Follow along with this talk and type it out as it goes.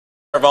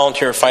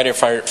volunteer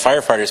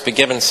firefighters be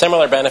given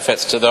similar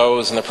benefits to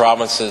those in the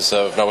provinces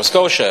of Nova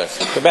Scotia,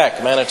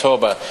 Quebec,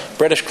 Manitoba,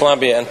 British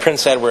Columbia, and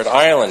Prince Edward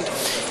Island.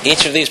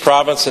 Each of these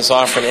provinces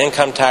offer an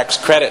income tax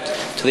credit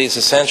to these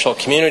essential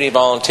community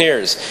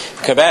volunteers.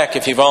 In Quebec,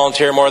 if you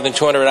volunteer more than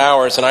 200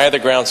 hours in either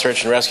ground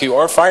search and rescue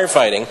or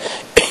firefighting,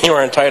 you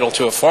are entitled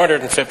to a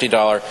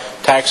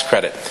 $450 tax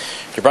credit.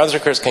 The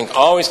Brunswickers can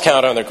always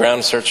count on their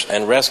ground search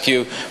and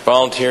rescue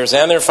volunteers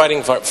and their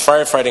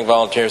firefighting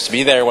volunteers to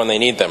be there when they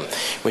need them.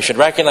 We should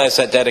recognize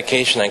that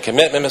dedication and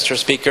commitment, Mr.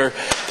 Speaker.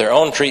 Their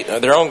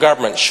own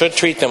government should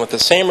treat them with the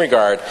same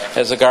regard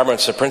as the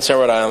governments of Prince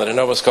Edward Island and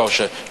Nova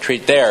Scotia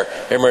treat their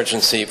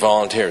emergency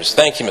volunteers.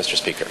 Thank you, Mr.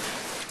 Speaker.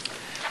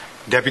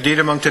 Député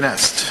de Moncton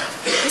Est.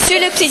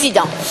 Monsieur le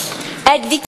Président,